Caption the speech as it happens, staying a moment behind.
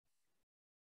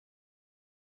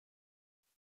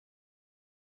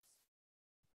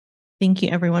Thank you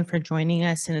everyone for joining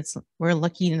us. And we're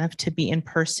lucky enough to be in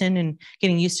person and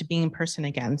getting used to being in person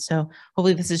again. So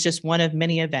hopefully this is just one of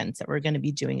many events that we're going to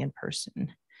be doing in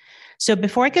person. So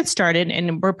before I get started,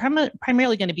 and we're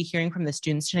primarily going to be hearing from the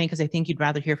students today because I think you'd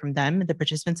rather hear from them, the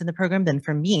participants in the program, than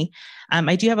from me.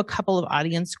 I do have a couple of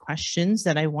audience questions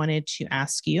that I wanted to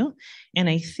ask you. And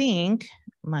I think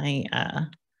my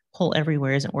poll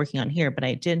everywhere isn't working on here, but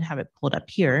I did have it pulled up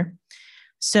here.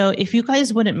 So if you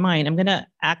guys wouldn't mind, I'm going to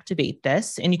activate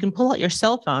this, and you can pull out your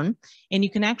cell phone and you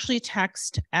can actually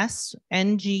text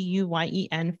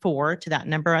SNGUYEN 4 to that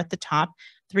number at the top,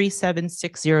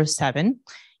 37607.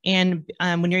 And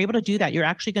when you're able to do that, you're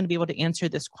actually going to be able to answer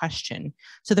this question.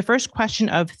 So the first question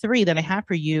of 3 that I have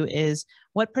for you is,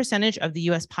 what percentage of the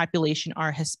US population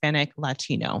are Hispanic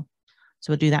Latino? So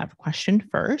we'll do that question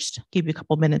first. Give you a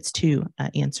couple minutes to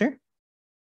answer.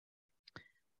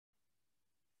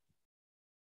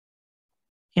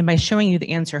 And by showing you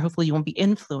the answer, hopefully you won't be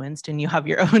influenced and you have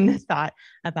your own thought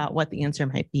about what the answer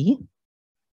might be.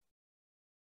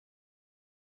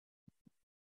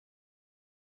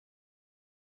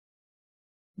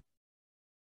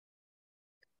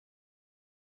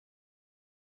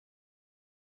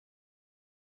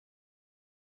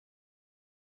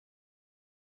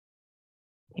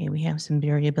 Okay, we have some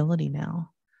variability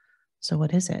now. So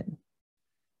what is it?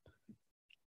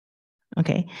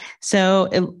 Okay, so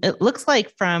it looks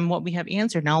like from what we have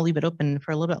answered, now I'll leave it open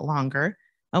for a little bit longer.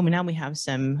 Oh, now we have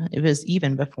some, it was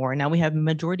even before. Now we have a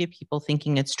majority of people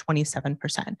thinking it's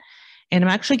 27%. And I'm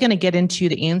actually going to get into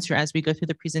the answer as we go through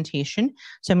the presentation.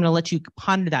 So I'm going to let you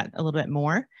ponder that a little bit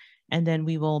more, and then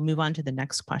we will move on to the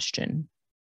next question.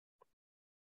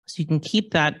 So you can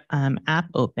keep that app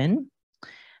open.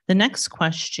 The next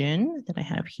question that I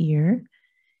have here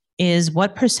is,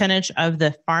 what percentage of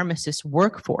the pharmacist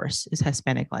workforce is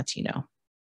Hispanic Latino?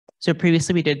 So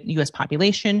previously we did US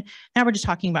population. Now we're just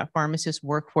talking about pharmacist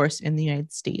workforce in the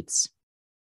United States.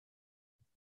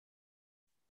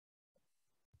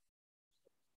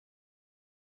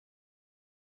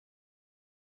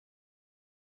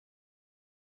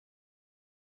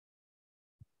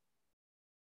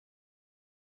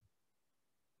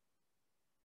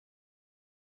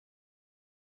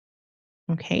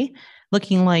 Okay,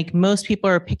 looking like most people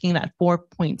are picking that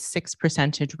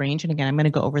 4.6% range. And again, I'm going to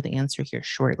go over the answer here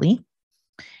shortly.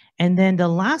 And then the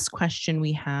last question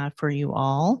we have for you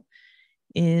all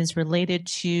is related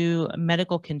to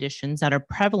medical conditions that are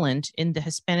prevalent in the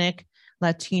Hispanic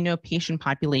Latino patient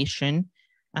population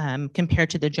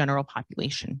compared to the general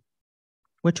population.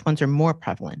 Which ones are more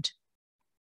prevalent?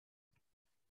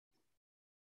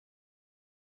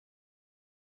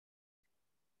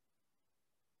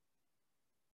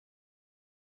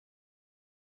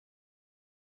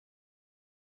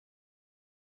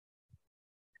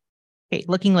 Okay,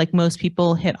 looking like most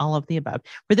people hit all of the above.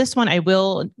 For this one, I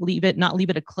will not leave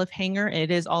it a cliffhanger.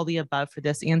 It is all the above for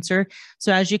this answer.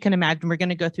 So as you can imagine, we're going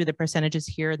to go through the percentages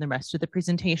here in the rest of the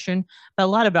presentation, but a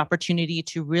lot of opportunity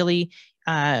to really,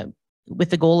 with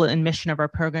the goal and mission of our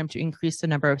program, to increase the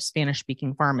number of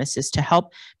Spanish-speaking pharmacists to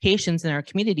help patients in our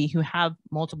community who have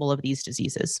multiple of these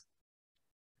diseases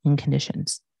and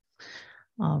conditions.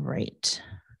 All right.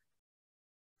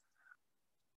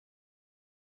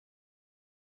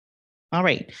 All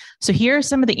right, so here are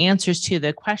some of the answers to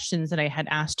the questions that I had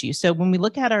asked you. So when we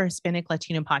look at our Hispanic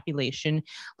Latino population,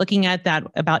 looking at that,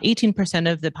 about 18%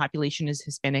 of the population is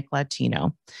Hispanic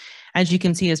Latino. As you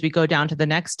can see, as we go down to the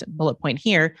next bullet point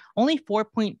here, only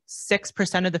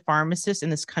 4.6% of the pharmacists in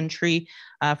this country,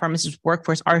 pharmacist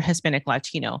workforce, are Hispanic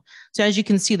Latino. So as you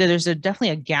can see, that there's definitely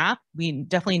a gap. We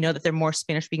definitely know that there are more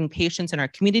Spanish-speaking patients in our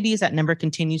communities. That number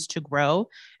continues to grow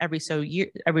every so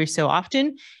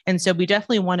often. And so we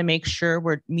definitely want to make sure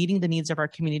we're meeting the needs of our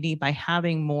community by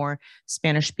having more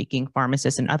Spanish-speaking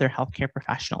pharmacists and other healthcare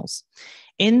professionals.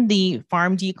 In the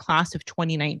PharmD class of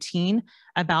 2019,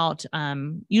 about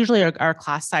usually our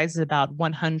class size is about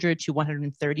 100 to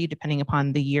 130, depending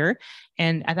upon the year.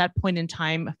 And at that point in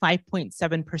time,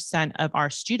 5.7% of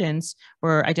our students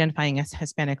were identifying as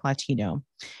Hispanic Latino.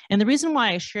 And the reason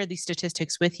why I share these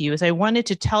statistics with you is I wanted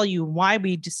to tell you why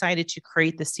we decided to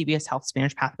create the CVS Health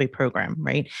Spanish Pathway program,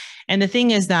 right? And the thing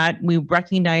is that we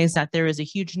recognize that there is a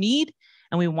huge need,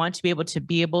 and we want to be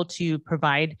able to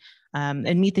provide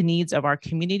and meet the needs of our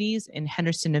communities in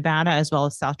Henderson, Nevada, as well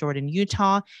as South Jordan,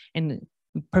 Utah, and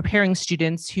preparing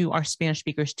students who are Spanish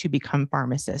speakers to become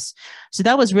pharmacists. So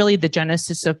that was really the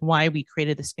genesis of why we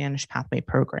created the Spanish Pathway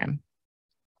program.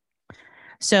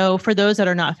 So for those that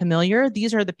are not familiar,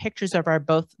 these are the pictures of our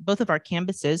both of our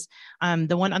campuses.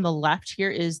 The one on the left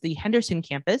here is the Henderson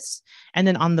campus, and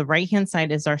then on the right-hand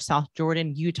side is our South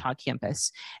Jordan, Utah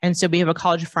campus. And so we have a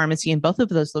College of Pharmacy in both of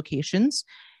those locations.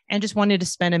 And just wanted to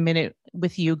spend a minute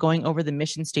with you going over the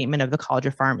mission statement of the College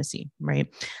of Pharmacy, right?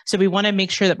 So we want to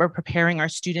make sure that we're preparing our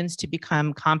students to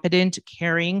become competent,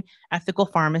 caring, ethical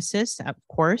pharmacists, of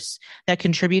course, that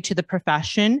contribute to the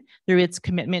profession through its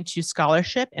commitment to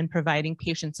scholarship and providing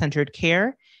patient-centered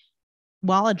care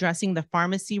while addressing the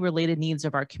pharmacy-related needs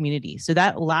of our community. So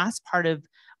that last part of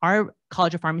our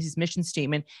College of Pharmacy's mission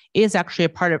statement is actually a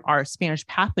part of our Spanish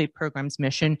Pathway program's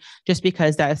mission, just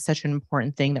because that is such an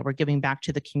important thing that we're giving back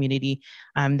to the community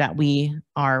that we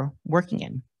are working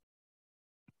in.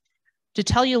 To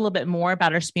tell you a little bit more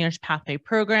about our Spanish Pathway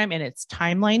program and its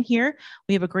timeline here,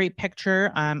 we have a great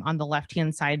picture on the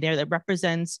left-hand side there that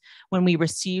represents when we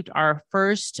received our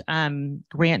first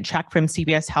grant check from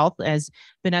CVS Health. As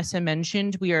Vanessa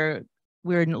mentioned, we're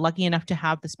lucky enough to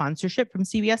have the sponsorship from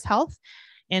CVS Health.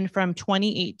 And from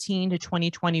 2018 to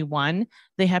 2021,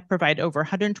 they have provided over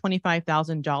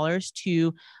 $125,000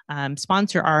 to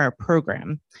sponsor our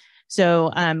program.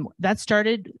 So that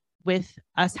started with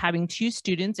us having 2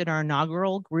 students in our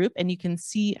inaugural group. And you can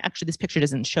see, actually, this picture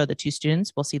doesn't show the 2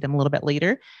 students. We'll see them a little bit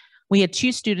later. We had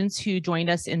 2 students who joined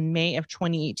us in May of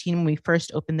 2018 when we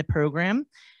first opened the program.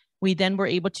 We then were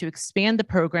able to expand the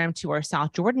program to our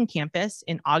South Jordan campus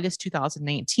in August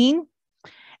 2019.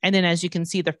 And then, as you can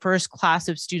see, the first class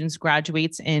of students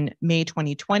graduates in May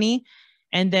 2020.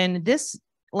 And then this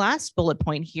last bullet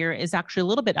point here is actually a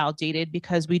little bit outdated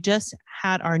because we just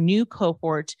had our new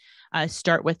cohort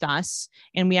start with us.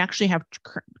 And we actually have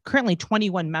currently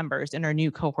 21 members in our new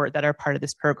cohort that are part of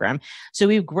this program. So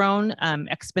we've grown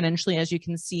exponentially, as you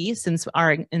can see, since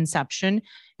our inception.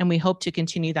 And we hope to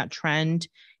continue that trend.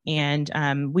 And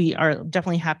we are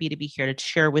definitely happy to be here to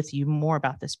share with you more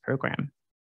about this program.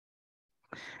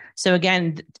 So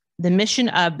again, the mission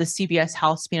of the CVS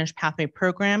Health Spanish Pathway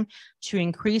program to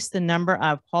increase the number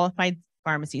of qualified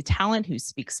pharmacy talent who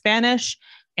speak Spanish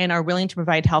and are willing to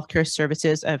provide healthcare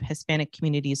services of Hispanic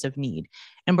communities of need.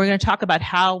 And we're going to talk about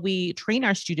how we train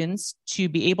our students to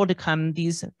be able to become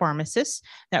these pharmacists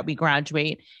that we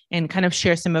graduate and kind of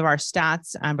share some of our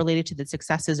stats related to the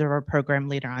successes of our program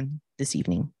later on this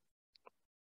evening.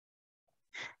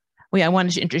 I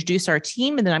wanted to introduce our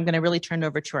team, and then I'm going to really turn it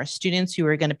over to our students who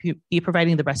are going to be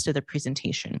providing the rest of the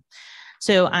presentation.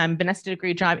 So Vanessa did a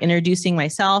great job introducing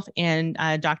myself and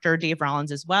Dr. Dave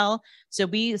Rollins as well. So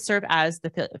we serve as the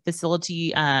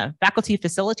faculty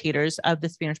facilitators of the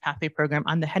Spanish Pathway program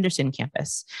on the Henderson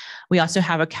campus. We also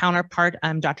have a counterpart,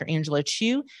 Dr. Angela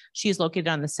Chu. She is located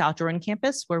on the South Jordan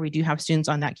campus, where we do have students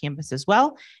on that campus as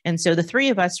well. And so the 3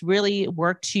 of us really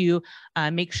work to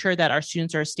make sure that our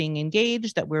students are staying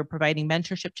engaged, that we're providing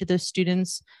mentorship to those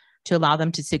students, to allow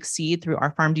them to succeed through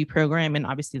our PharmD program and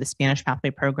obviously the Spanish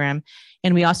Pathway program.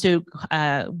 And we also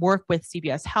work with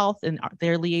CVS Health and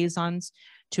their liaisons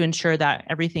to ensure that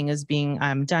everything is being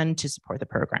done to support the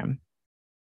program.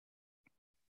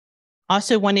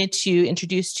 Also wanted to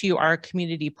introduce to you our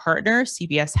community partner,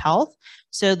 CVS Health.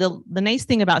 So the nice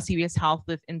thing about CVS Health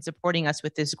in supporting us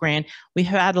with this grant, we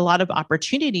have had a lot of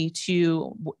opportunity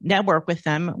to network with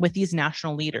them, with these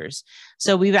national leaders.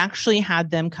 So we've actually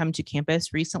had them come to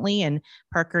campus recently, and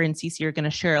Parker and Cece are going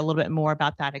to share a little bit more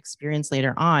about that experience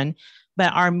later on.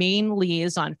 But our main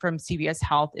liaison from CVS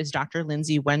Health is Dr.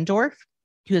 Lindsay Wendorf,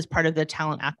 who is part of the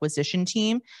talent acquisition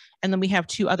team. And then we have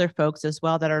 2 other folks as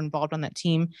well that are involved on that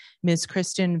team, Ms.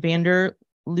 Kristen Vander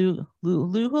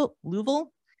Leuvel.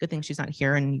 Good thing she's not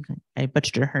here and I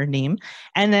butchered her name.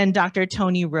 And then Dr.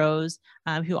 Tony Rose,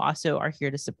 who also are here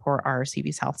to support our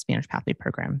CVS Health Spanish Pathway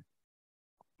program.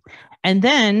 And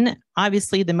then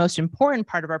obviously the most important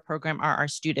part of our program are our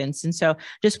students. And so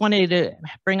just wanted to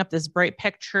bring up this bright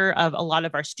picture of a lot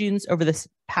of our students over the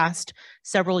past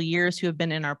several years who have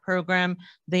been in our program.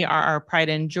 They are our pride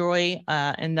and joy.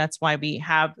 And that's why we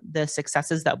have the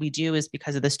successes that we do, is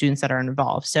because of the students that are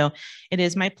involved. So it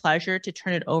is my pleasure to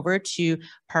turn it over to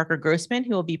Parker Grossman,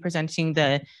 who will be presenting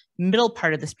the middle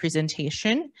part of this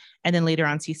presentation. And then later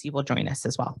on, Cece will join us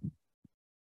as well.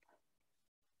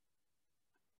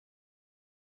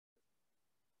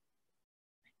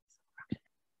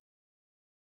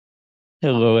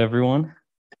 Hello, everyone.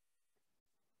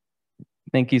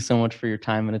 Thank you so much for your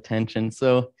time and attention.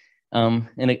 So, and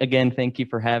again, thank you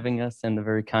for having us and the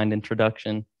very kind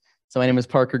introduction. So my name is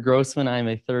Parker Grossman. I'm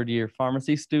a 3rd-year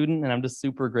pharmacy student, and I'm just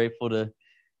super grateful to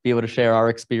be able to share our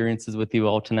experiences with you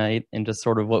all tonight and just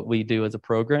sort of what we do as a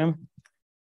program.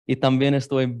 Y también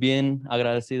estoy bien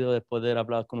agradecido de poder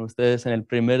hablar con ustedes en el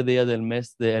primer día del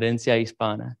mes de herencia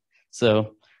hispana.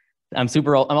 So I'm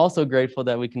also grateful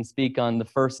that we can speak on the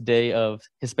first day of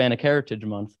Hispanic Heritage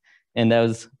Month, and that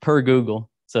was per Google.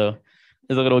 So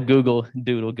there's a little Google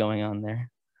doodle going on there.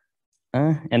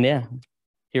 And yeah,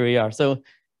 here we are. So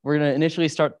we're going to initially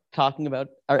start talking about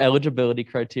our eligibility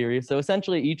criteria. So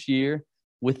essentially each year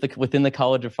within the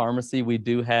College of Pharmacy, we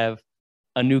do have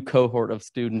a new cohort of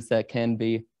students that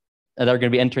are going to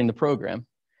be entering the program.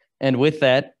 And with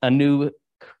that, a new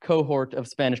cohort of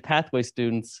Spanish pathway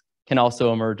students can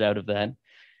also emerge out of that.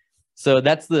 So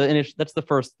that's the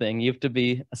first thing. You have to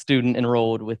be a student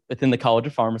enrolled within the College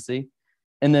of Pharmacy.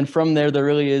 And then from there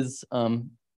really is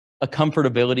a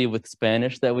comfortability with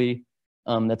Spanish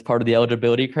that's part of the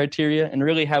eligibility criteria. And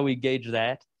really how we gauge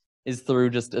that is through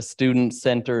just a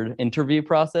student-centered interview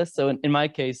process. So in my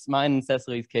case, mine and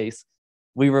Cecily's case,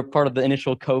 we were part of the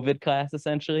initial COVID class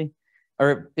essentially,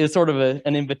 or it was sort of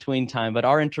an in-between time, but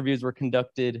our interviews were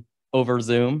conducted over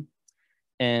Zoom.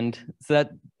 And so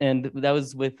that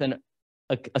was with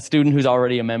a student who's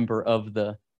already a member of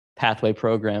the pathway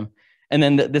program. And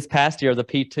then this past year, the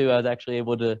P2, I was actually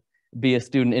able to be a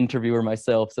student interviewer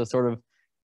myself. So sort of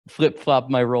flip-flop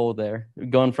my role there,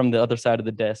 going from the other side of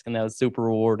the desk, and that was super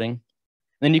rewarding. And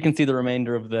then you can see the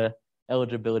remainder of the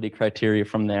eligibility criteria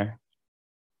from there.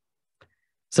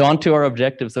 So on to our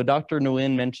objectives. So Dr.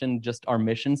 Nguyen mentioned just our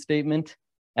mission statement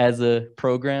as a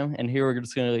program, and here we're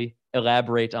just going to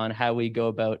elaborate on how we go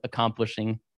about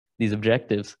accomplishing these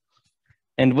objectives.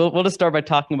 And we'll just start by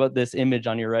talking about this image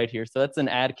on your right here. So that's an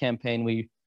ad campaign we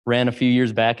ran a few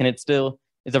years back, and it's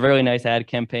a really nice ad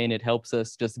campaign. It helps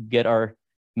us just get our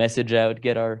message out,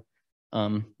 get our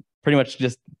pretty much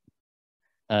just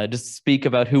speak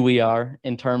about who we are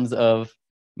in terms of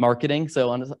marketing. So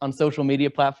on social media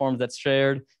platforms that's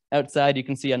shared outside, you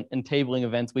can see in tabling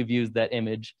events, we've used that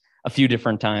image a few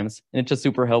different times, and it's just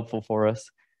super helpful for us.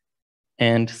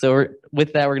 And so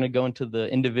with that, we're going to go into the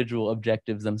individual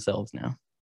objectives themselves now.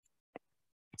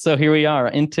 So here we are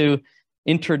into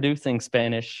introducing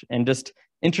Spanish and just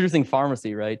introducing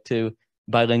pharmacy, right, to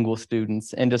bilingual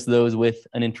students and just those with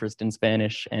an interest in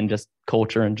Spanish and just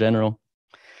culture in general.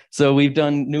 So we've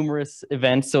done numerous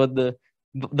events. So the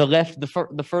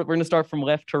first, we're going to start from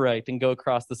left to right and go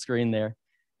across the screen there.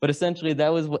 But essentially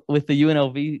that was with the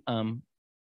UNLV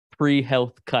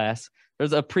pre-health class.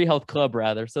 There's a pre-health club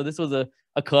rather. So this was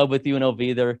a club with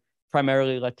UNLV. They're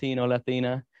primarily Latino,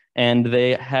 Latina, and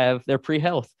they have their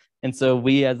pre-health. And so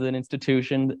we as an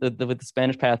institution with the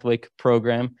Spanish Pathway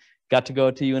program got to go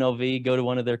to UNLV, go to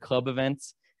one of their club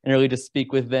events, and really just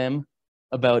speak with them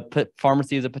about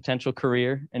pharmacy as a potential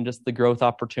career and just the growth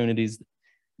opportunities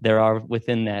there are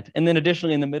within that. And then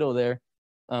additionally in the middle there,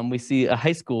 we see a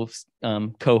high school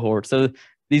cohort. So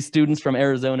these students from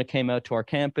Arizona came out to our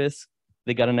campus.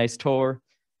 They got a nice tour,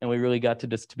 and we really got to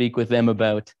just speak with them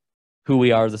about who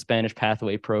we are as a Spanish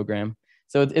Pathway program.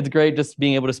 So it's great just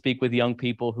being able to speak with young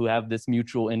people who have this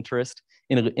mutual interest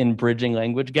in bridging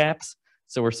language gaps.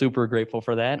 So we're super grateful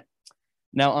for that.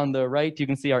 Now on the right, you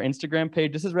can see our Instagram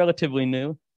page. This is relatively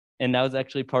new, and that was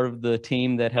actually part of the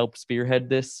team that helped spearhead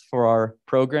this for our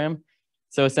program.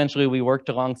 So essentially we worked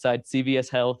alongside CVS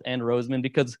Health and Roseman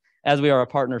because as we are a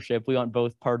partnership, we want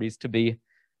both parties to be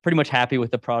pretty much happy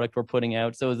with the product we're putting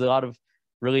out. So it was a lot of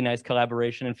really nice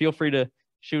collaboration, and feel free to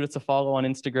shoot us a follow on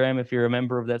Instagram if you're a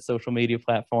member of that social media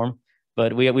platform.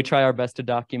 But we try our best to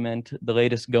document the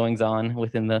latest goings on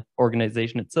within the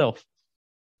organization itself.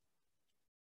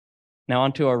 Now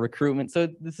on to our recruitment. So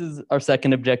this is our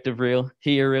second objective reel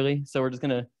here, really. So we're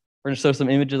gonna show some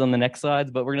images on the next slides,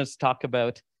 but we're gonna just talk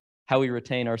about how we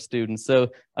retain our students. So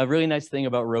a really nice thing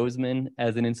about Roseman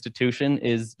as an institution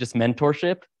is just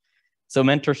mentorship. So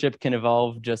mentorship can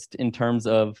evolve just in terms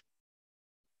of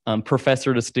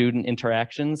professor to student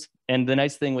interactions. And the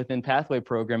nice thing within Pathway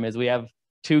program is we have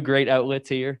two great outlets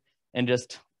here, and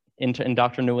just in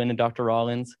Dr. Nguyen and Dr.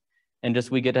 Rollins, and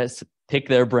just we get to pick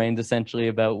their brains essentially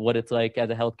about what it's like as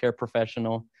a healthcare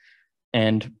professional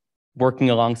and working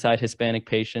alongside Hispanic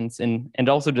patients, and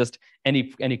also just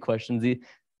any questions.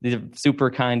 These are super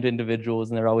kind individuals,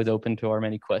 and they're always open to our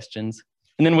many questions.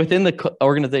 And then within the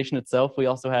organization itself, we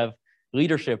also have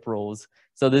leadership roles.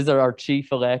 So these are our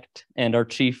chief-elect and our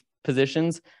chief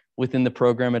positions within the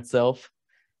program itself.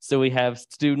 So we have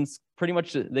students, pretty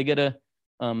much they get to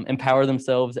empower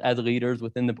themselves as leaders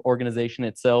within the organization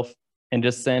itself and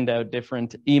just send out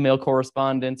different email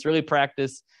correspondence, really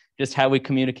practice just how we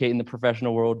communicate in the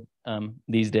professional world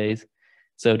these days.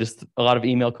 So just a lot of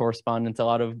email correspondence, a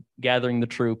lot of gathering the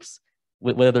troops,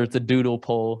 whether it's a doodle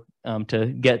poll to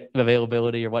get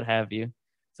availability or what have you.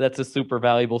 So that's a super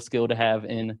valuable skill to have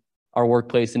in our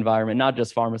workplace environment, not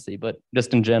just pharmacy, but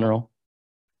just in general.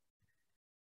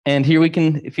 And here we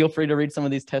can feel free to read some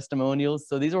of these testimonials.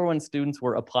 So these are when students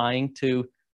were applying to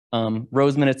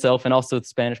Roseman itself and also the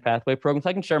Spanish Pathway program. So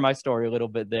I can share my story a little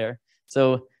bit there.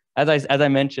 So as I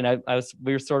mentioned,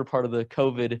 we were sort of part of the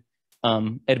COVID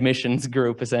admissions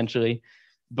group essentially.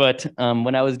 But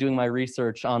when I was doing my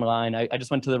research online, I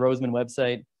just went to the Roseman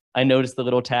website. I noticed the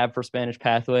little tab for Spanish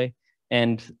Pathway,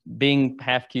 and being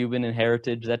half Cuban in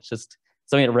heritage, that's just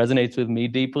something that resonates with me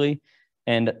deeply.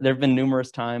 And there have been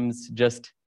numerous times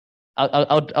just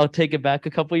I'll take it back a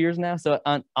couple of years now. So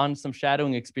on some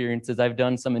shadowing experiences, I've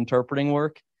done some interpreting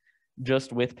work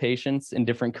just with patients in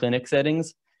different clinic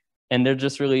settings. And there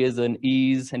just really is an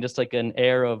ease and just like an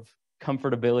air of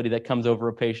comfortability that comes over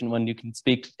a patient when you can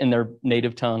speak in their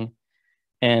native tongue.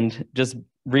 And just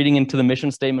reading into the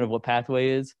mission statement of what Pathway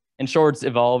is. And sure, it's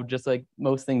evolved just like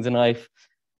most things in life.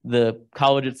 The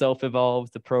college itself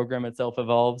evolves, the program itself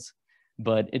evolves,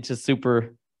 but it's just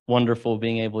super wonderful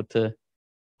being able to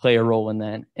play a role in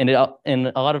that. And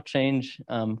a lot of change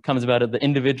comes about at the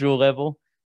individual level,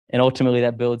 and ultimately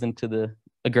that builds into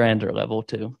a grander level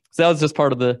too. So that was just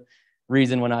part of the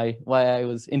reason why I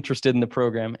was interested in the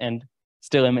program, and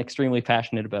still am extremely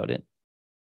passionate about it.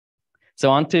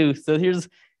 So here's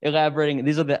elaborating.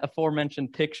 These are the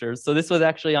aforementioned pictures. So this was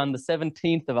actually on the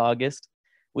 17th of August.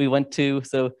 We went to,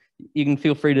 so you can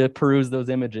feel free to peruse those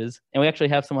images. And we actually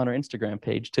have some on our Instagram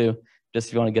page too, just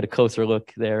if you want to get a closer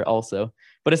look there also.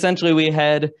 But essentially we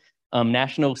had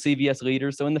national CVS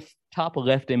leaders. So in the top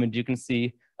left image, you can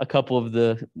see a couple of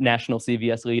the national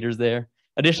CVS leaders there.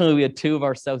 Additionally, we had two of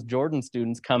our South Jordan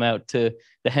students come out to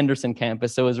the Henderson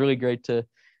campus. So it was really great to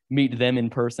meet them in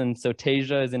person. So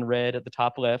Tasia is in red at the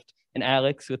top left, and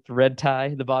Alex with the red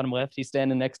tie, the bottom left, he's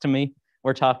standing next to me.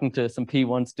 We're talking to some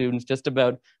P1 students just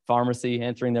about pharmacy,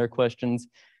 answering their questions,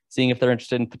 seeing if they're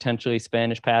interested in potentially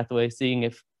Spanish Pathway, seeing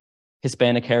if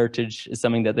Hispanic heritage is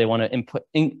something that they want to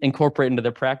incorporate into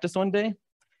their practice one day.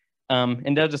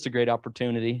 And that was just a great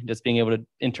opportunity, just being able to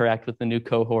interact with the new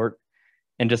cohort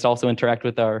and just also interact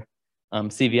with our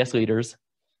CVS leaders.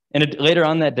 And later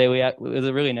on that day, it was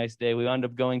a really nice day. We wound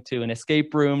up going to an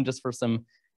escape room just for some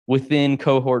within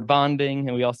cohort bonding.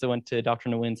 And we also went to Dr.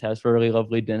 Nguyen's house for a really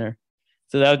lovely dinner.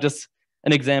 So that was just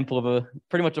an example of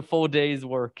pretty much a full day's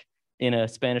work in a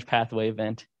Spanish Pathway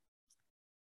event.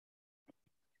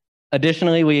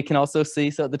 Additionally, we can also see,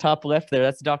 so at the top left there,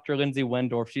 that's Dr. Lindsay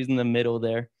Wendorf. She's in the middle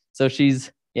there. So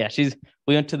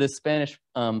we went to this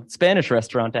Spanish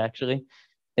restaurant actually.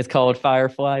 It's called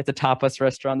Firefly. It's a tapas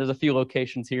restaurant. There's a few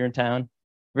locations here in town.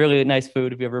 Really nice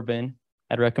food if you've ever been.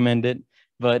 I'd recommend it.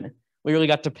 But we really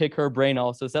got to pick her brain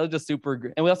also. So that was just super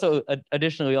great. And we also,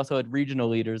 additionally, we also had regional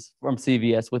leaders from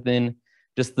CVS within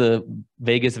just the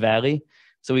Vegas Valley.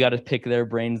 So we got to pick their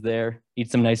brains there, eat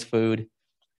some nice food,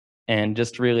 and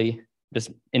just really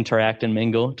just interact and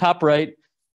mingle. Top right,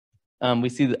 we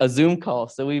see a Zoom call.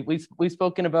 So we've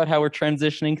spoken about how we're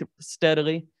transitioning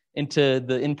steadily into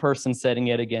the in-person setting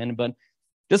yet again, but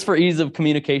just for ease of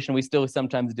communication, we still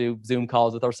sometimes do Zoom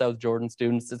calls with our South Jordan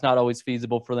students. It's not always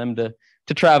feasible for them to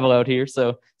travel out here.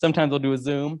 So sometimes we'll do a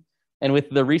Zoom. And with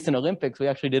the recent Olympics, we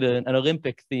actually did an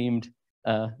Olympic themed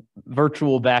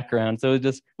virtual background. So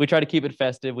we try to keep it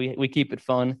festive. We keep it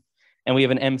fun. And we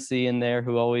have an MC in there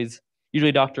who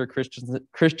usually Dr.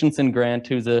 Christensen Grant,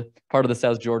 who's a part of the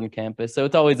South Jordan campus. So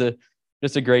it's always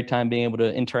just a great time being able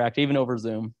to interact even over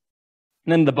Zoom.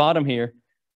 And then the bottom here,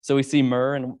 so we see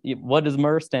MER, and what does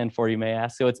MER stand for, you may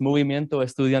ask? So it's Movimiento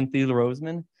Estudiantil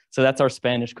Roseman. So that's our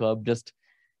Spanish club,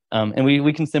 and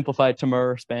we can simplify it to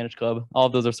MER, Spanish club. All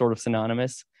of those are sort of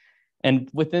synonymous.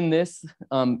 And within this,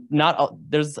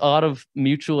 there's a lot of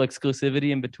mutual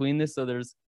exclusivity in between this. So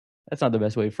that's not the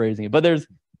best way of phrasing it, but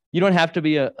you don't have to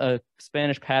be a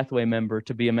Spanish Pathway member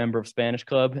to be a member of Spanish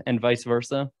Club and vice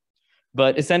versa.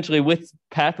 But essentially with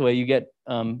Pathway, you get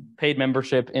paid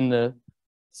membership in the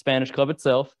Spanish Club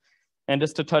itself. And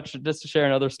just to share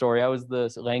another story, I was the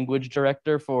language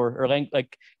director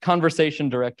conversation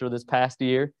director this past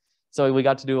year. So we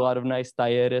got to do a lot of nice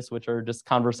talleres, which are just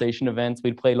conversation events.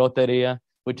 We'd play loteria,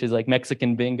 which is like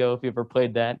Mexican bingo, if you ever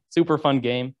played that. Super fun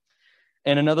game.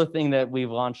 And another thing that we've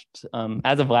launched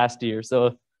as of last year.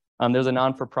 So there's a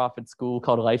non-for-profit school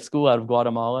called Life School out of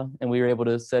Guatemala. And we were able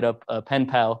to set up a pen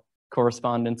pal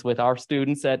correspondence with our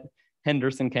students at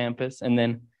Henderson campus and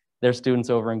then their students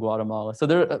over in Guatemala. So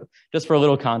they're, just for a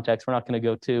little context, we're not going to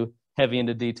go too heavy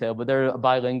into detail, but they're a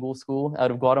bilingual school out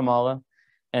of Guatemala.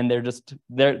 And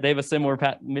they have a similar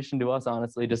mission to us,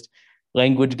 honestly, just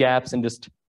language gaps and just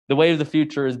the way of the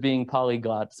future is being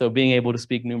polyglot. So being able to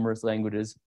speak numerous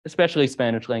languages especially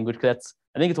Spanish language, because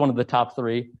I think it's one of the top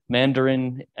three.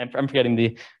 Mandarin, I'm forgetting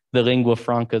the lingua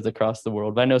francas across the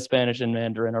world, but I know Spanish and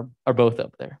Mandarin are both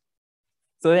up there.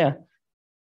 So yeah.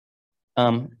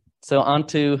 So on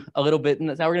to a little bit,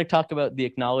 and now we're going to talk about the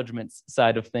acknowledgements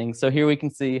side of things. So here we can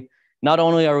see not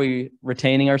only are we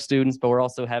retaining our students, but we're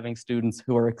also having students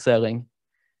who are excelling.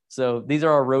 So these are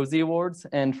our Rosie Awards.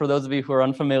 And for those of you who are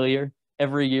unfamiliar,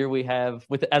 every year we have,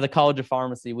 as a College of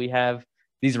Pharmacy, we have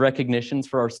these recognitions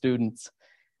for our students.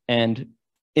 And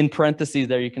in parentheses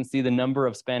there, you can see the number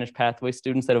of Spanish Pathway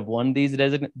students that have won these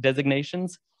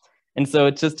designations. And so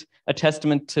it's just a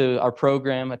testament to our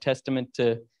program, a testament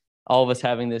to all of us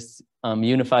having this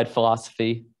unified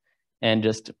philosophy, and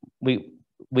just we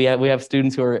have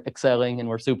students who are excelling, and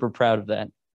we're super proud of that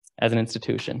as an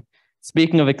institution.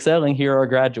 Speaking of excelling, here are our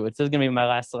graduates. This is going to be my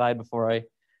last slide before I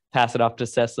pass it off to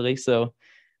Cecily. So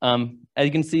as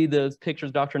you can see, those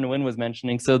pictures Dr. Nguyen was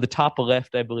mentioning. So the top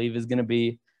left, I believe, is going to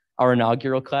be our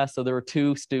inaugural class. So there were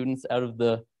 2 students out of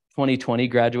the 2020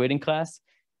 graduating class,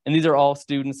 and these are all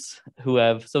students who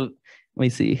have, so let me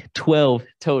see, 12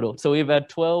 total. So we've had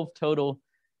 12 total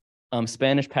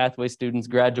Spanish Pathway students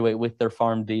graduate with their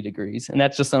PharmD degrees. And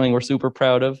that's just something we're super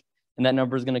proud of. And that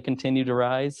number is going to continue to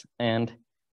rise. And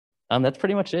that's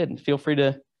pretty much it. Feel free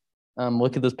to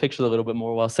look at those pictures a little bit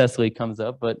more while Cecily comes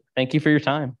up. But thank you for your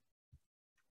time.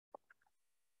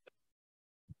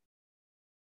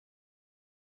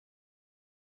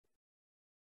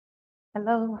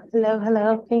 Hello, hello,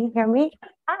 hello. Can you hear me?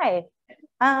 Hi,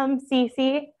 I'm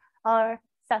Cece or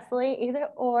Cecily, either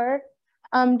or.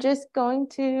 I'm just going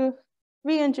to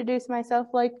reintroduce myself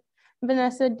like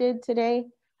Vanessa did today.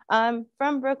 I'm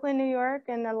from Brooklyn, New York,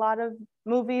 and a lot of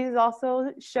movies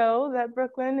also show that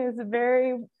Brooklyn is a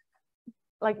very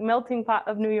like melting pot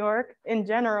of New York in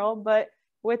general, but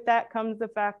with that comes the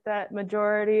fact that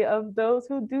majority of those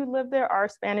who do live there are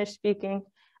Spanish speaking,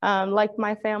 like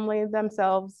my family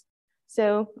themselves.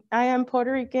 So I am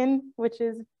Puerto Rican, which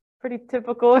is pretty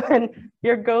typical in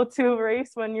your go-to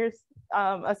race when you're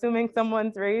assuming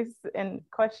someone's race and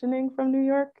questioning from New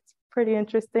York. It's pretty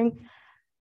interesting.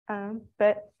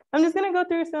 But I'm just gonna go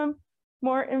through some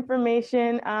more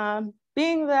information.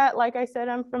 Being that, like I said,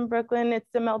 I'm from Brooklyn,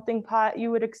 it's a melting pot.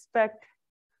 You would expect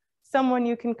someone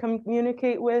you can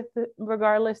communicate with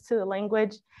regardless to the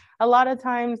language. A lot of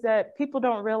times that people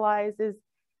don't realize is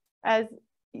as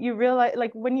you realize,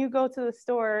 like when you go to the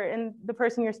store and the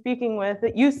person you're speaking with,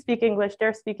 that you speak English,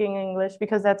 they're speaking English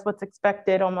because that's what's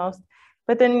expected almost.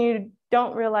 But then you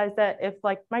don't realize that if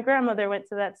like my grandmother went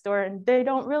to that store and they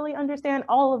don't really understand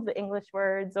all of the English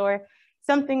words, or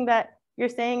something that you're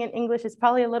saying in English is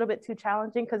probably a little bit too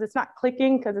challenging because it's not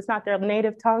clicking, because it's not their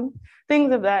native tongue,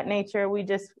 things of that nature. We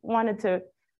just wanted to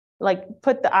like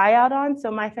put the eye out on.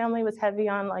 So my family was heavy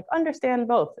on like understand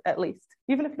both, at least,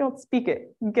 even if you don't speak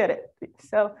it, get it.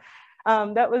 So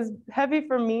that was heavy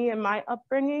for me in my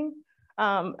upbringing.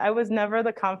 I was never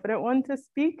the confident one to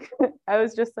speak. I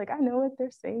was just like, I know what they're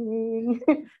saying.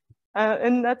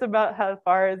 And that's about how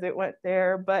far as it went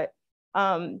there. But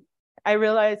I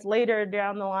realized later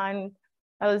down the line,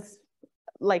 I was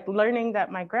like learning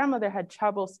that my grandmother had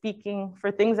trouble speaking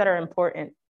for things that are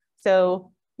important.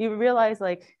 So you realize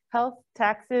like health,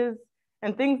 taxes,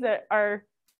 and things that are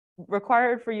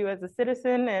required for you as a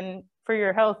citizen and for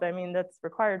your health. I mean, that's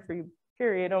required for you,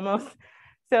 period, almost.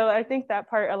 So I think that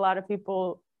part a lot of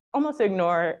people almost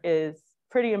ignore is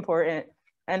pretty important.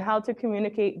 And how to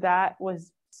communicate that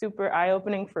was super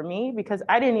eye-opening for me, because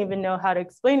I didn't even know how to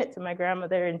explain it to my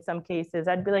grandmother in some cases.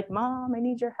 I'd be like, Mom, I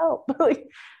need your help. Like,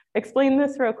 explain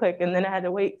this real quick. And then I had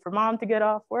to wait for Mom to get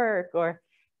off work. Or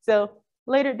so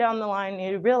later down the line,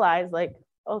 you realize like,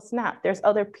 oh snap, there's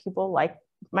other people like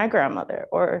my grandmother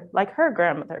or like her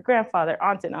grandmother, grandfather,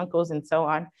 aunts and uncles, and so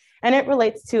on. And it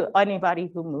relates to anybody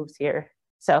who moves here.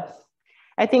 So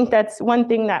I think that's one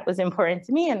thing that was important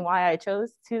to me and why I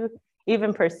chose to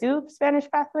even pursue Spanish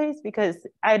Pathways, because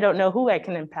I don't know who I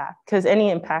can impact, because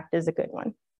any impact is a good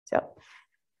one. So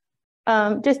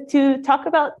just to talk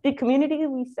about the community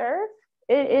we serve,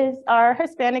 it is our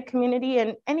Hispanic community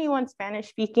and anyone Spanish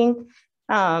speaking.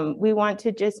 We want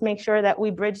to just make sure that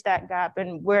we bridge that gap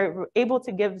and we're able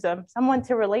to give them someone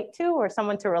to relate to or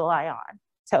someone to rely on.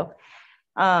 So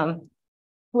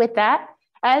with that,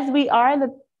 as we are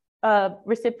the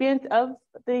recipients of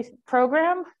the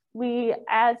program, we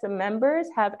as members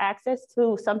have access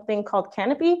to something called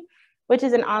Canopy, which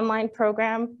is an online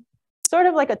program, sort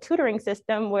of like a tutoring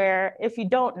system where if you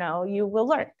don't know, you will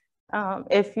learn.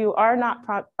 If you are not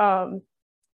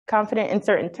confident in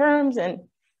certain terms and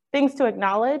things to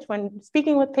acknowledge when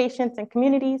speaking with patients and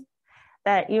communities,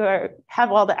 that you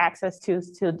have all the access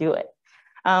to do it.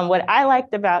 What I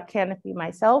liked about Canopy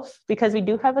myself, because we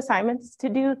do have assignments to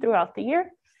do throughout the year,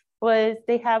 was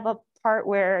they have a part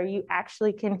where you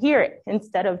actually can hear it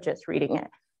instead of just reading it.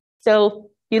 So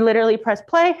you literally press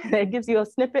play, and it gives you a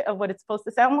snippet of what it's supposed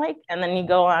to sound like, and then you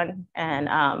go on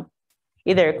and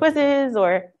either quizzes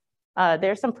or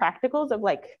there's some practicals of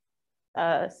like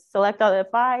select all the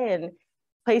FI and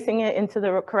placing it into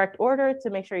the correct order to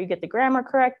make sure you get the grammar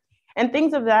correct. And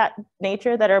things of that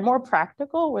nature that are more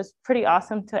practical was pretty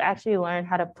awesome to actually learn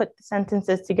how to put the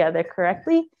sentences together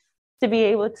correctly to be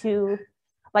able to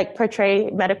like portray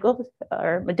medical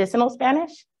or medicinal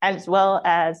Spanish as well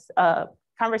as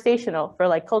conversational for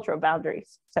like cultural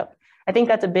boundaries. So I think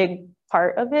that's a big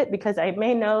part of it because I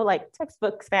may know like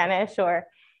textbook Spanish or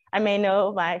I may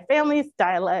know my family's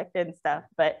dialect and stuff,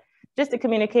 but just to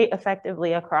communicate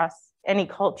effectively across any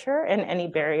culture and any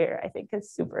barrier, I think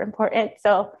is super important.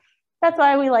 So that's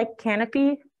why we like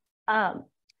Canopy. And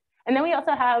then we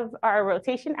also have our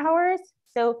rotation hours.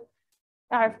 So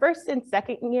our first and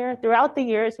second year, throughout the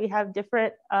years, we have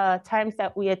different times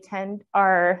that we attend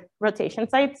our rotation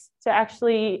sites to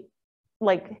actually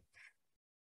like,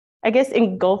 I guess,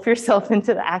 engulf yourself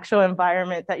into the actual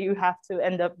environment that you have to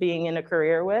end up being in a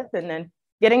career with and then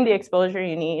getting the exposure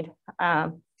you need.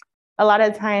 A lot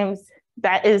of times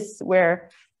that is where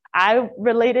I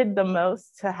related the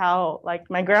most to how like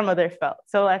my grandmother felt.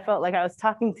 So I felt like I was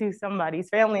talking to somebody's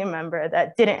family member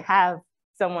that didn't have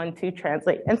someone to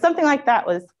translate. And something like that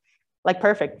was like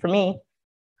perfect for me.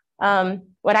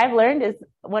 What I've learned is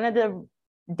one of the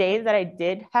days that I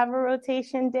did have a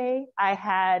rotation day, I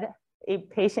had a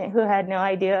patient who had no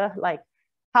idea like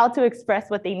how to express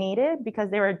what they needed because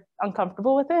they were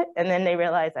uncomfortable with it. And then they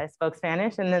realized I spoke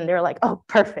Spanish and then they were like, oh,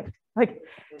 perfect. Like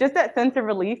just that sense of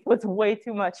relief was way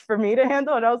too much for me to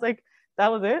handle. And I was like,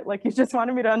 that was it? Like, you just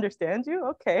wanted me to understand you?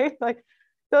 Okay. Like,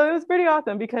 so it was pretty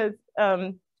awesome because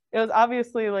it was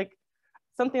obviously like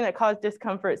something that caused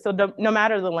discomfort. So no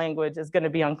matter the language is going to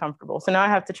be uncomfortable. So now I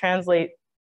have to translate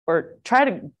or try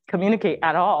to communicate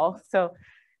at all. So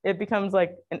it becomes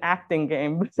like an acting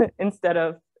game instead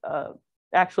of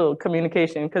actual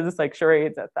communication because it's like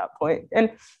charades at that point.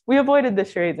 And we avoided the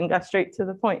charades and got straight to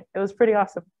the point. It was pretty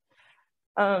awesome.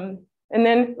 And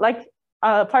then like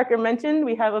Parker mentioned,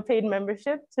 we have a paid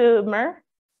membership to MER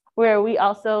where we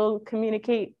also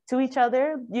communicate to each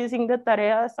other using the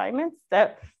tarea assignments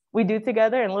that we do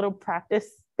together and little practice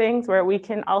things where we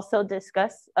can also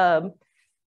discuss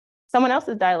someone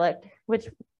else's dialect, which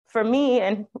for me,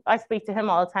 and I speak to him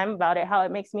all the time about it, how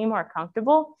it makes me more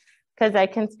comfortable because I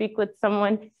can speak with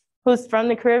someone who's from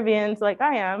the Caribbean like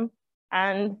I am.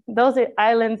 And those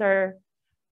islands are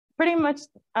pretty much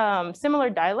similar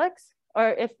dialects, or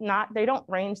if not, they don't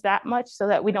range that much so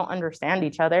that we don't understand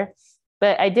each other.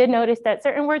 But I did notice that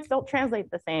certain words don't translate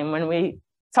the same when we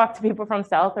talk to people from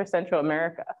South or Central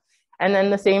America. And then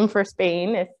the same for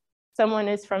Spain. If someone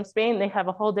is from Spain, they have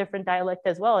a whole different dialect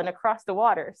as well and across the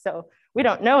water. So we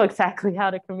don't know exactly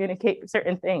how to communicate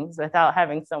certain things without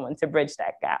having someone to bridge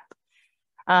that gap.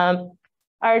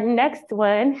 Our next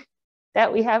one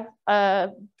that we have a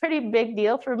pretty big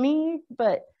deal for me,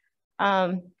 but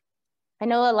I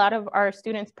know a lot of our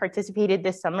students participated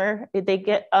this summer. They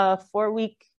get a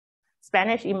 4-week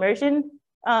Spanish immersion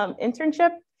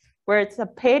internship, where it's a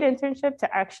paid internship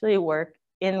to actually work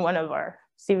in one of our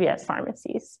CVS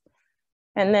pharmacies.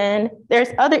 And then there's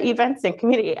other events and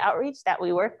community outreach that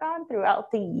we work on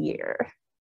throughout the year,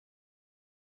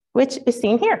 which is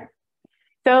seen here.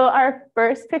 So our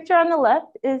first picture on the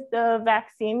left is the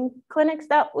vaccine clinics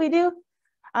that we do.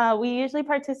 We usually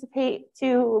participate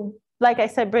to, like I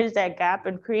said, bridge that gap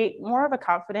and create more of a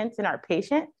confidence in our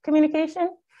patient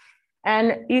communication.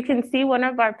 And you can see one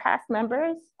of our past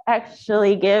members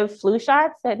actually give flu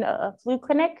shots at a flu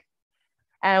clinic.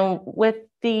 And with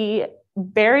the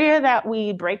barrier that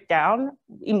we break down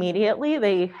immediately,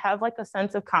 they have like a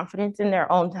sense of confidence in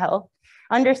their own health,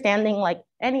 understanding like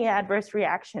any adverse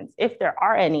reactions, if there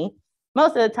are any.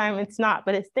 Most of the time it's not,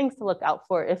 but it's things to look out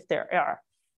for if there are,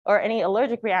 or any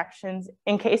allergic reactions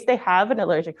in case they have an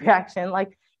allergic reaction.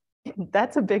 Like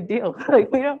that's a big deal.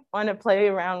 Like we don't want to play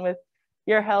around with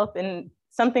your health and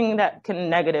something that can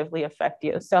negatively affect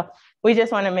you. So we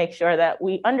just want to make sure that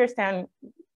we understand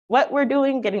what we're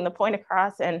doing, getting the point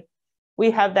across, and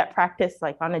we have that practice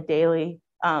like on a daily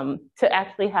to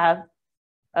actually have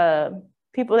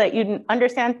people that you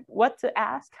understand what to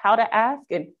ask, how to ask,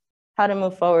 and how to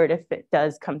move forward if it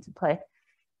does come to play.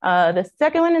 The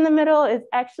second one in the middle is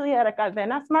actually at a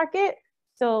cadenas market.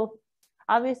 So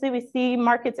obviously we see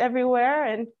markets everywhere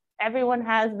and everyone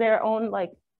has their own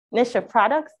like niche of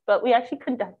products, but we actually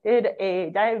conducted a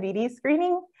diabetes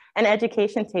screening and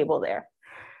education table there.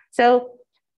 So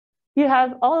you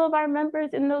have all of our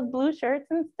members in those blue shirts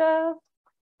and stuff.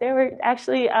 They were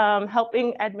actually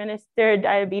helping administer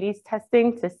diabetes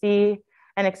testing to see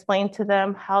and explain to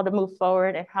them how to move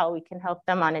forward and how we can help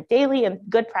them on a daily and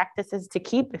good practices to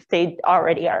keep if they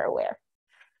already are aware.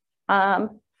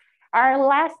 Our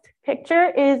last picture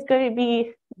is going to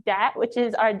be DAT, which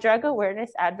is our drug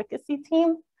awareness advocacy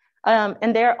team.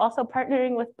 And they're also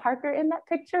partnering with Parker in that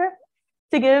picture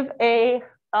to give a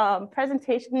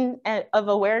presentation of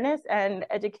awareness and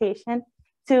education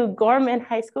to Gorman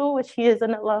High School, which he is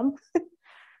an alum.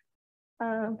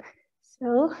 And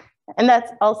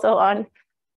that's also on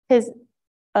his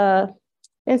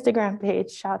Instagram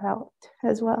page, shout out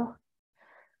as well.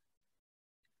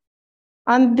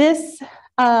 On this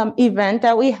event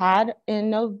that we had in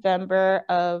November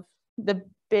of the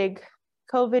big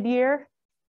COVID year,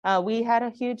 we had a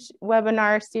huge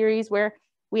webinar series where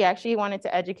we actually wanted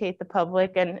to educate the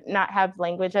public and not have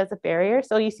language as a barrier.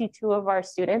 So you see two of our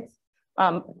students,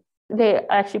 they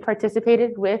actually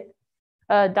participated with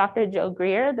Dr. Joe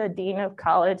Greer, the Dean of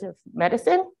College of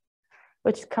Medicine,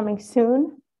 which is coming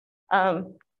soon.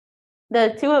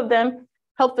 The two of them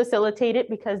help facilitate it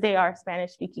because they are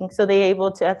Spanish speaking. So they're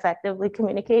able to effectively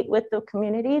communicate with the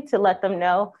community to let them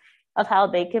know of how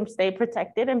they can stay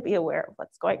protected and be aware of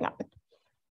what's going on.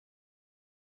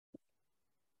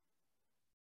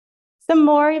 Some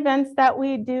more events that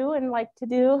we do and like to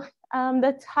do.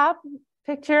 The top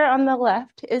picture on the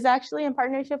left is actually in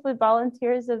partnership with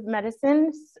Volunteers of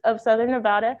Medicine of Southern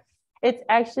Nevada. It's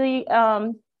actually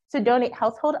to donate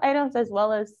household items as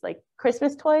well as like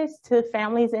Christmas toys to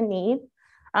families in need.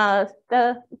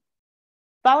 The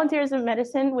Volunteers of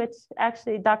Medicine, which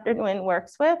actually Dr. Nguyen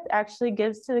works with, actually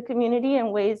gives to the community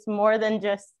in ways more than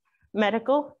just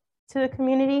medical to the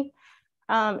community.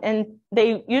 And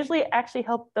they usually actually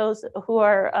help those who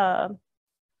are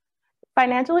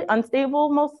financially unstable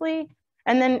mostly.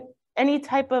 And then any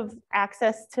type of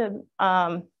access to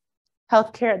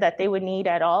healthcare that they would need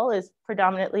at all is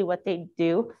predominantly what they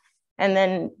do. And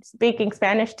then speaking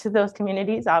Spanish to those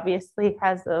communities obviously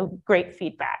has a great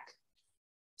feedback.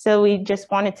 So we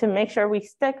just wanted to make sure we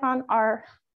stick on our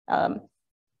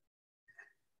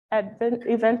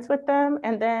events with them.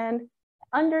 And then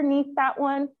underneath that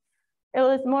one, it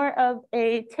was more of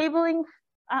a tabling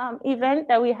event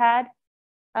that we had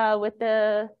with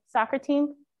the soccer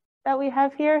team that we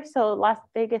have here. So Las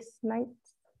Vegas Knights.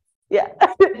 Yeah,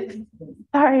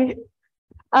 sorry.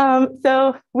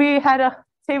 So we had a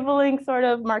tabling sort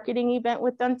of marketing event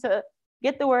with them to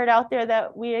get the word out there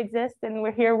that we exist and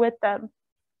we're here with them.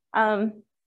 The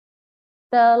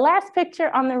last picture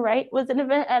on the right was an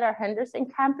event at our Henderson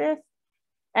campus.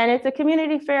 And it's a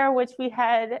community fair, which we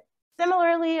had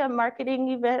similarly a marketing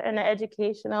event and an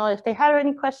educational. If they have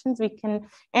any questions, we can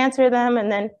answer them.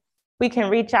 And then we can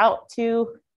reach out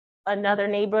to another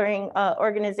neighboring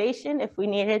organization. If we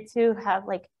needed to have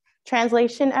like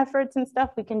translation efforts and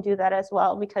stuff, we can do that as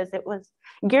well because it was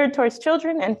geared towards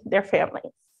children and their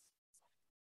families.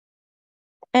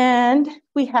 And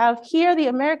we have here the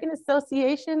American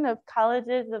Association of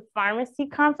Colleges of Pharmacy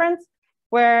Conference,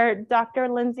 where Dr.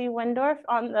 Lindsay Wendorf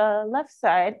on the left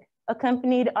side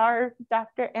accompanied our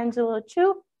Dr. Angela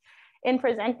Chu in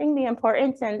presenting the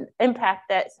importance and impact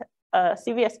that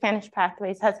CVS Spanish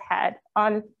Pathways has had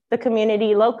on the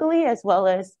community locally, as well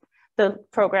as the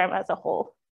program as a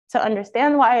whole, to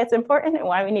understand why it's important and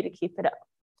why we need to keep it up.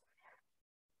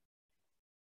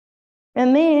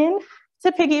 And then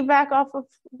to piggyback off of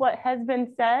what has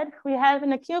been said, we have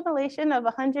an accumulation of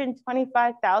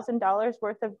 $125,000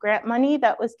 worth of grant money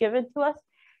that was given to us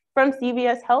from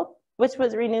CVS Health, which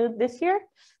was renewed this year,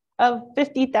 of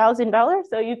 $50,000.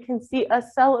 So you can see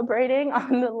us celebrating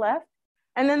on the left.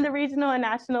 And then the regional and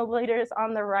national leaders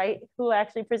on the right who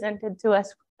actually presented to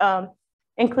us,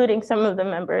 including some of the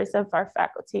members of our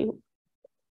faculty.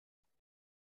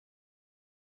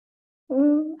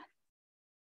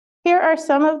 Here are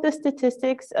some of the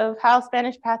statistics of how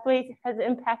Spanish Pathways has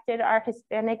impacted our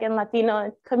Hispanic and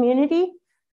Latino community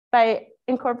by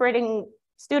incorporating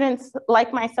students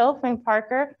like myself and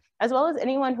Parker, as well as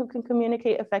anyone who can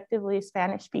communicate effectively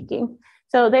Spanish speaking.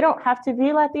 So they don't have to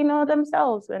be Latino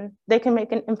themselves and they can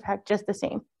make an impact just the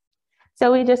same.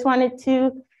 So we just wanted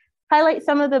to highlight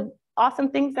some of the awesome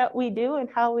things that we do and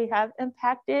how we have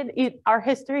impacted our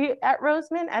history at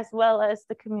Roseman, as well as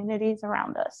the communities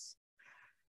around us.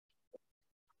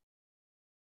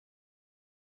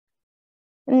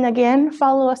 And again,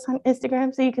 follow us on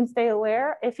Instagram so you can stay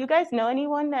aware. If you guys know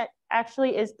anyone that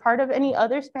actually is part of any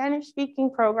other Spanish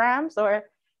speaking programs or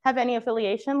have any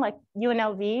affiliation like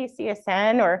UNLV,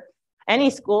 CSN, or any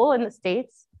school in the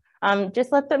States,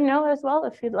 just let them know as well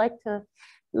if you'd like to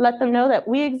let them know that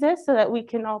we exist so that we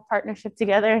can all partnership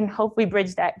together and hope we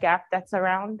bridge that gap that's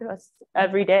around us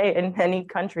every day in any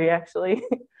country, actually.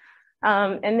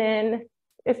 And then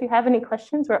if you have any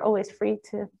questions, we're always free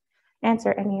to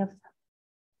answer any of them.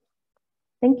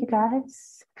 Thank you,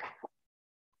 guys.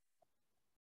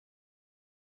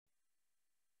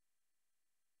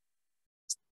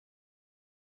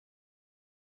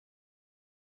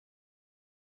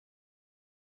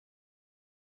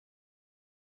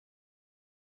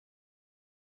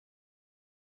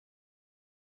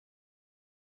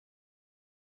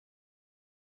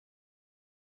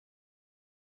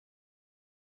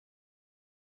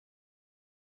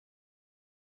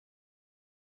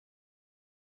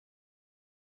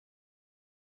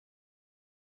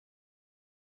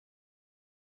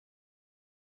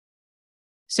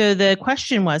 So the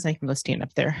question was, I can go stand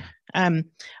up there,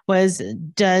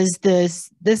 does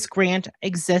this grant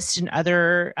exist in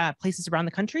other places around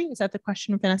the country? Is that the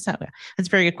question, Vanessa? That's a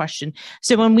very good question.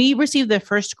 So when we received the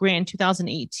first grant in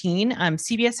 2018,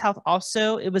 CVS Health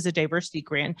also, it was a diversity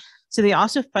grant. So they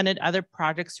also funded other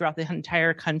projects throughout the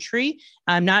entire country,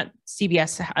 not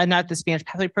CVS, not the Spanish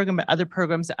Pathway program, but other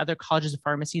programs that other colleges of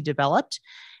pharmacy developed.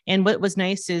 And what was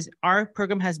nice is our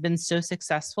program has been so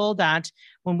successful that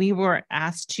when we were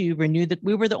asked to renew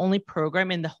we were the only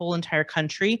program in the whole entire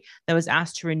country that was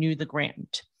asked to renew the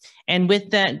grant. And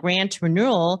with that grant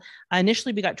renewal,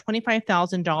 initially we got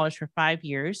 $25,000 for 5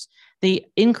 years. They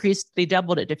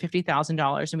doubled it to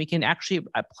 $50,000, and we can actually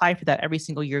apply for that every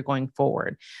single year going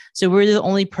forward. So we're the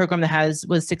only program that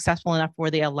was successful enough where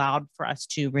they allowed for us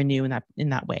to renew in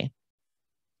that way.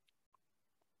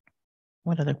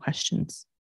 What other questions?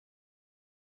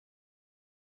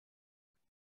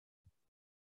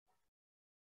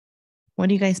 What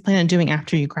do you guys plan on doing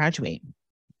after you graduate?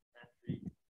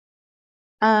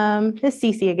 This is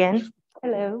Cece again.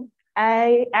 Hello.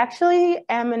 I actually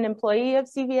am an employee of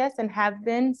CVS and have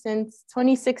been since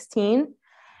 2016.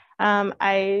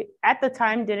 I, at the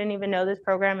time, didn't even know this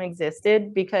program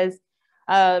existed because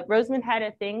Roseman had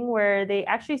a thing where they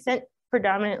actually sent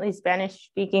predominantly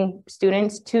Spanish-speaking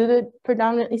students to the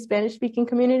predominantly Spanish-speaking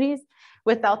communities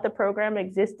without the program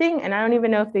existing. And I don't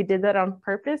even know if they did that on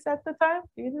purpose at the time.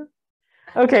 Do you know?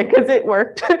 Okay, because it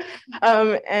worked.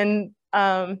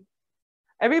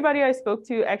 Everybody I spoke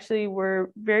to actually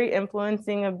were very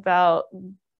influencing about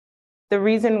the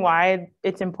reason why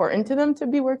it's important to them to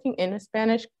be working in a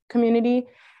Spanish community,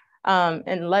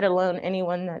 and let alone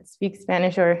anyone that speaks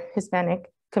Spanish or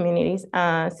Hispanic communities.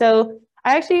 So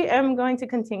I actually am going to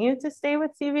continue to stay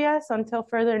with CVS until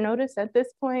further notice. At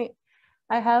this point,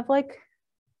 I have like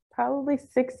probably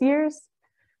 6 years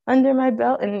under my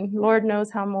belt, and Lord knows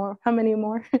how many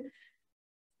more.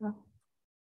 So.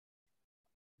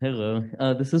 Hello,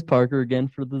 this is Parker again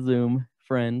for the Zoom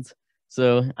friends.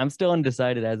 So I'm still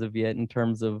undecided as of yet in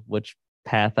terms of which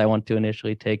path I want to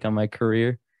initially take on my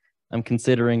career. I'm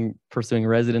considering pursuing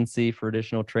residency for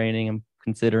additional training. I'm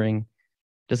considering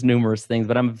just numerous things,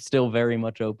 but I'm still very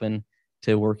much open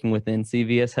to working within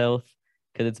CVS Health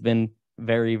because it's been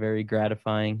very, very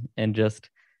gratifying. And just,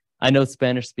 I know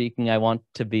Spanish speaking, I want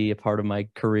to be a part of my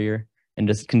career and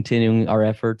just continuing our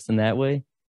efforts in that way.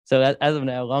 So as of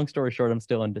now, long story short, I'm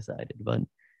still undecided, but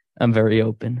I'm very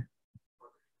open.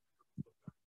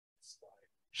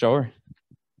 Sure.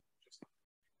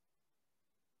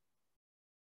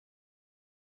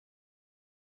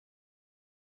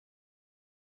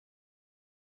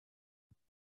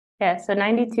 Yeah, so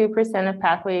 92% of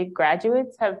Pathway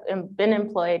graduates have been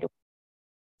employed with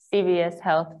CVS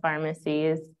Health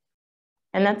pharmacies,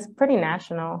 and that's pretty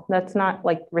national. That's not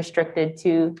like restricted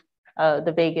to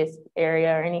the Vegas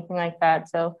area or anything like that.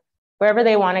 So wherever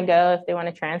they want to go, if they want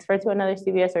to transfer to another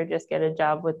CVS or just get a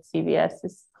job with CVS,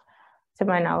 is to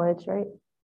my knowledge, right?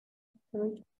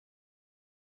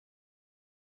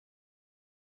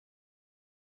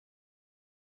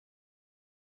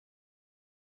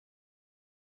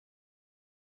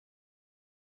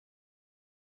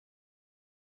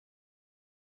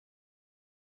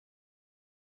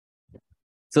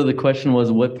 So the question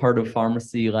was, what part of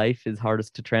pharmacy life is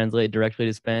hardest to translate directly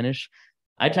to Spanish?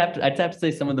 I'd have to say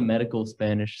some of the medical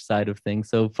Spanish side of things.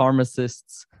 So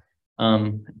pharmacists,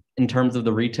 in terms of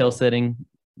the retail setting,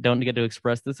 don't get to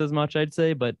express this as much, I'd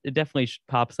say, but it definitely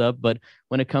pops up. But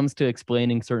when it comes to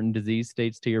explaining certain disease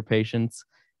states to your patients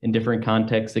in different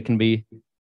contexts, it can be a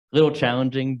little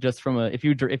challenging just from if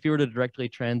you were to directly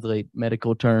translate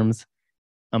medical terms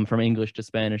from English to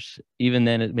Spanish, even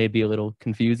then it may be a little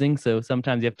confusing. So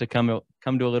sometimes you have to come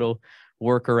to a little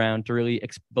workaround to really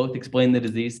both explain the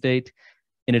disease state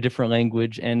in a different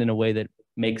language and in a way that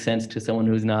makes sense to someone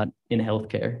who's not in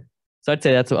healthcare. So I'd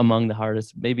say that's among the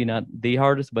hardest, maybe not the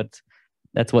hardest, but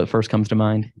that's what first comes to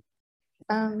mind.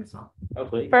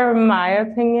 For my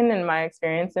opinion and my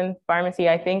experience in pharmacy,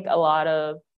 I think a lot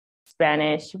of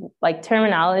Spanish, like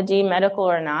terminology, medical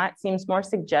or not, seems more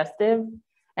suggestive.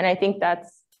 And I think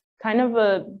that's kind of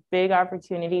a big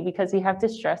opportunity because you have to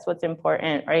stress what's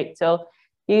important, right? So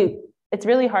it's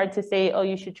really hard to say, oh,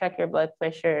 you should check your blood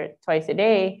pressure twice a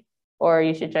day, or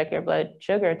you should check your blood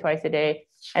sugar twice a day.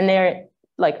 And they're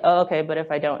like, oh, okay, but if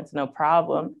I don't, it's no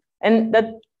problem. And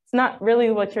that's not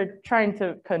really what you're trying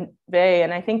to convey.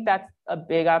 And I think that's a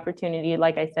big opportunity,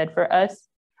 like I said, for us,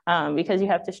 because you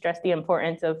have to stress the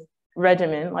importance of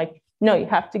regimen. Like, no, you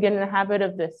have to get in the habit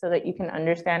of this so that you can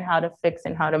understand how to fix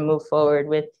and how to move forward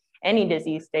with any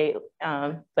disease state.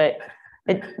 But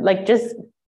it's like just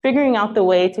figuring out the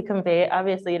way to convey it.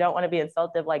 Obviously, you don't want to be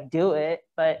insultive, like do it,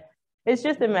 but it's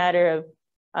just a matter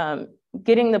of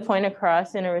getting the point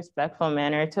across in a respectful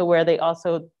manner to where they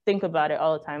also think about it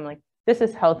all the time. Like, this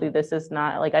is healthy, this is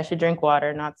not. Like, I should drink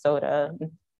water, not soda.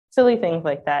 Silly things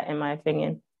like that, in my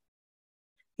opinion.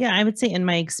 Yeah, I would say in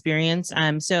my experience,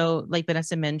 so like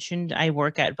Vanessa mentioned, I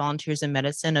work at Volunteers in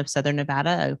Medicine of Southern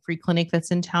Nevada, a free clinic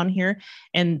that's in town here.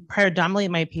 And predominantly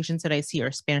my patients that I see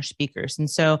are Spanish speakers. And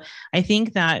so I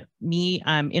think that me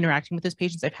interacting with those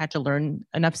patients, I've had to learn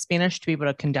enough Spanish to be able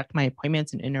to conduct my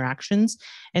appointments and interactions.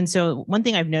 And so one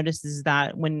thing I've noticed is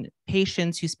that when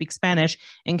patients who speak Spanish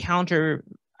encounter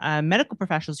medical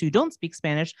professionals who don't speak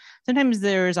Spanish, sometimes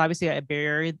there's obviously a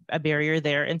barrier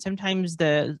there. And sometimes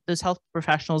those health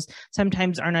professionals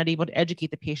sometimes are not able to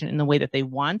educate the patient in the way that they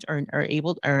want or are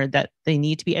able, or that they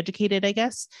need to be educated, I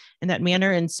guess, in that manner.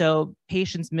 And so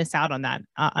patients miss out on that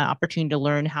opportunity to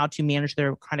learn how to manage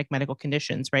their chronic medical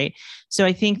conditions, right? So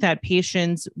I think that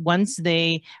patients, once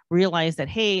they realize that,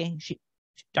 hey,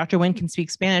 Dr. Nguyen can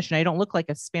speak Spanish and I don't look like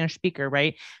a Spanish speaker,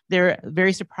 right? They're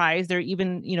very surprised. They're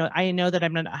even, I know that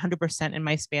I'm not 100% in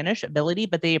my Spanish ability,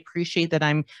 but they appreciate that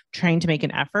I'm trying to make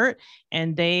an effort.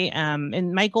 And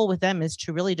and my goal with them is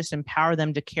to really just empower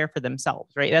them to care for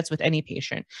themselves, right? That's with any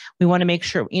patient. We want to make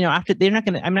sure, after I'm not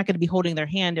going to be holding their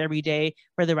hand every day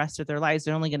for the rest of their lives.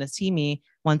 They're only going to see me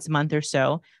once a month or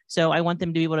so. So I want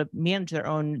them to be able to manage their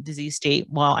own disease state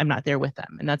while I'm not there with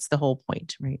them. And that's the whole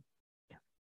point, right?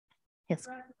 Yes.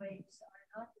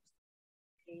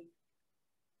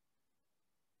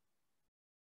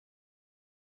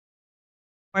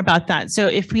 More about that. So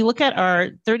if we look at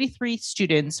our 33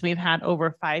 students we've had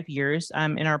over 5 years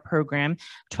in our program,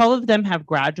 12 of them have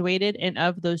graduated, and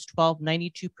of those 12,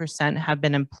 92% have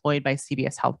been employed by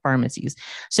CVS Health pharmacies.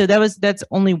 So that's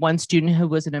only one student who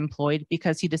wasn't employed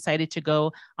because he decided to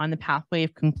go on the pathway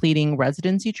of completing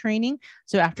residency training.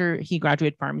 So after he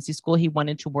graduated pharmacy school, he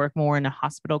wanted to work more in a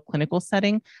hospital clinical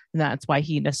setting. And that's why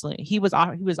he was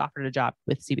offered a job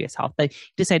with CVS Health, but he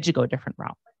decided to go a different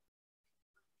route.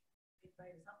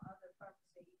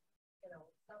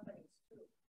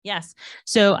 Yes.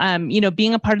 So,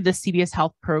 being a part of the CVS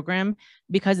Health program,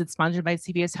 because it's sponsored by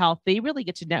CVS Health, they really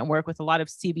get to network with a lot of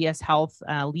CVS Health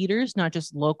leaders, not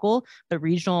just local, but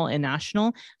regional and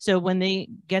national. So when they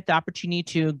get the opportunity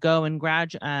to go and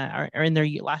graduate or in their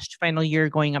final year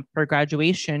going up for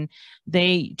graduation,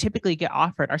 they typically get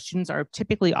offered, our students are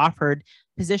typically offered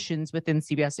positions within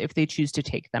CVS if they choose to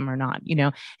take them or not,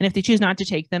 and if they choose not to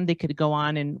take them, they could go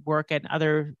on and work at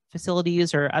other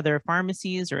facilities or other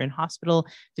pharmacies or in hospital,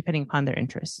 depending upon their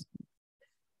interests.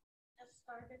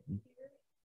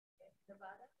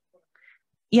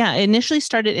 Yeah, it initially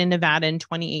started in Nevada in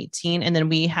 2018, and then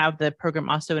we have the program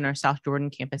also in our South Jordan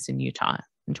campus in Utah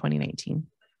in 2019.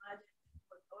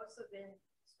 Also been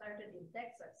started in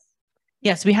Texas.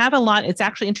 Yes, we have a lot. It's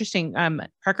actually interesting.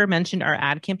 Parker mentioned our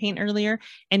ad campaign earlier,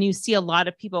 and you see a lot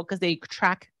of people because they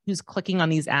track who's clicking on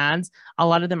these ads. A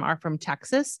lot of them are from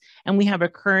Texas, and we have a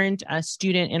current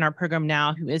student in our program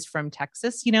now who is from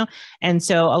Texas, and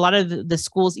so a lot of the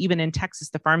schools, even in Texas,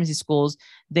 the pharmacy schools,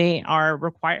 they are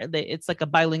required, it's like a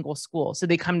bilingual school. So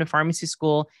they come to pharmacy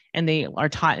school and they are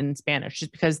taught in Spanish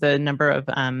just because the number of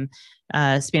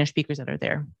Spanish speakers that are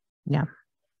there. Yeah.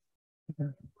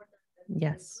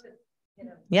 Yes.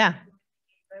 Yeah.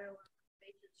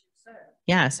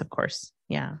 Yes, of course.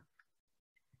 Yeah.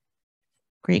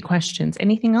 Great questions.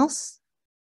 Anything else?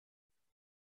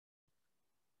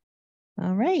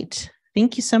 All right.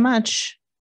 Thank you so much.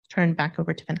 Turn back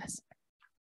over to Vanessa.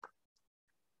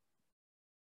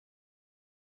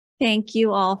 Thank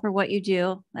you all for what you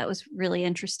do. That was really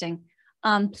interesting.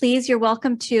 Please, you're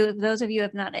welcome to, those of you who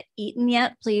have not eaten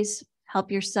yet, please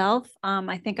help yourself.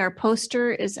 I think our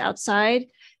poster is outside.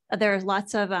 There's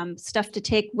lots of stuff to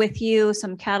take with you,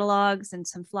 some catalogs and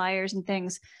some flyers and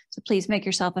things. So please make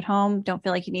yourself at home. Don't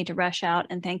feel like you need to rush out.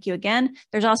 And thank you again.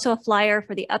 There's also a flyer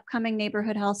for the upcoming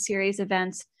Neighborhood Health Series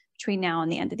events between now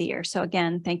and the end of the year. So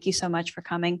again, thank you so much for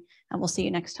coming, and we'll see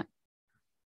you next time.